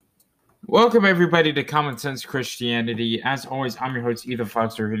Welcome, everybody, to Common Sense Christianity. As always, I'm your host, Ethan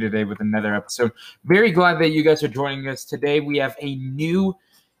Foster, here today with another episode. Very glad that you guys are joining us today. We have a new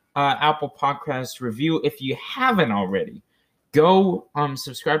Apple Podcast review. If you haven't already, go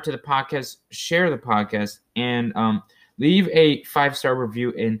subscribe to the podcast, share the podcast, and leave a 5-star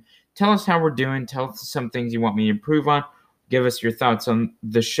review and tell us how we're doing. Tell us some things you want me to improve on. Give us your thoughts on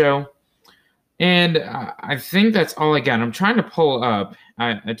the show. And I think that's all I got. I'm trying to pull up.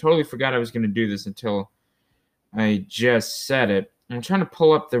 I totally forgot I was going to do this until I just said it. I'm trying to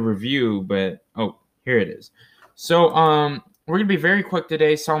pull up the review, but here it is. So we're going to be very quick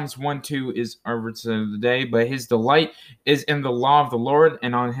today. Psalms 1:2 is our verse of the day. But his delight is in the law of the Lord,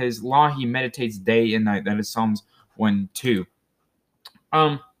 and on his law he meditates day and night. That is Psalms 1:2.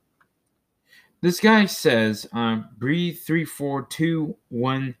 This guy says, breathe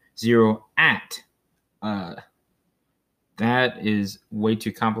 34210 at. That is way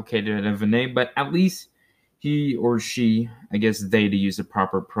too complicated of a name, but at least he or she, I guess they to use the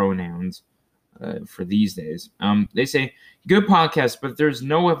proper pronouns for these days. They say, good podcast, but there's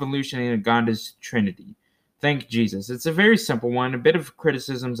no evolution in a God's Trinity. Thank Jesus. It's a very simple one, a bit of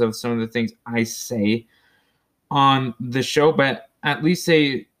criticisms of some of the things I say on the show, but at least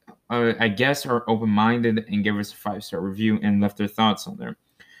they, I guess, are open-minded and give us a 5-star review and left their thoughts on there.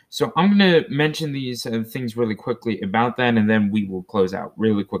 So I'm going to mention these things really quickly about that, and then we will close out.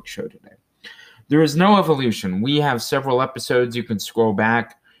 Really quick show today. There is no evolution. We have several episodes. You can scroll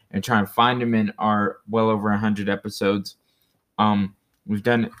back and try and find them in our well over 100 episodes. We've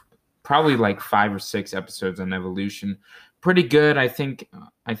done probably like 5 or 6 episodes on evolution. Pretty good. I think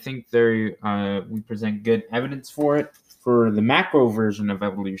we present good evidence for it, for the macro version of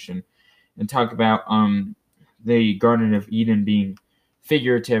evolution, and talk about the Garden of Eden being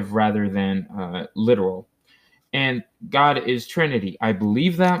figurative rather than literal. And God is Trinity. I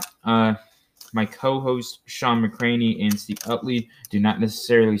believe that. My co-host Sean McCraney and Steve Utley do not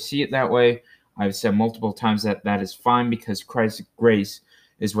necessarily see it that way. I've said multiple times that that is fine because Christ's grace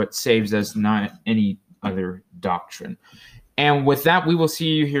is what saves us, not any other doctrine. And with that, we will see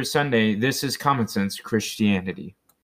you here Sunday. This is Common Sense Christianity.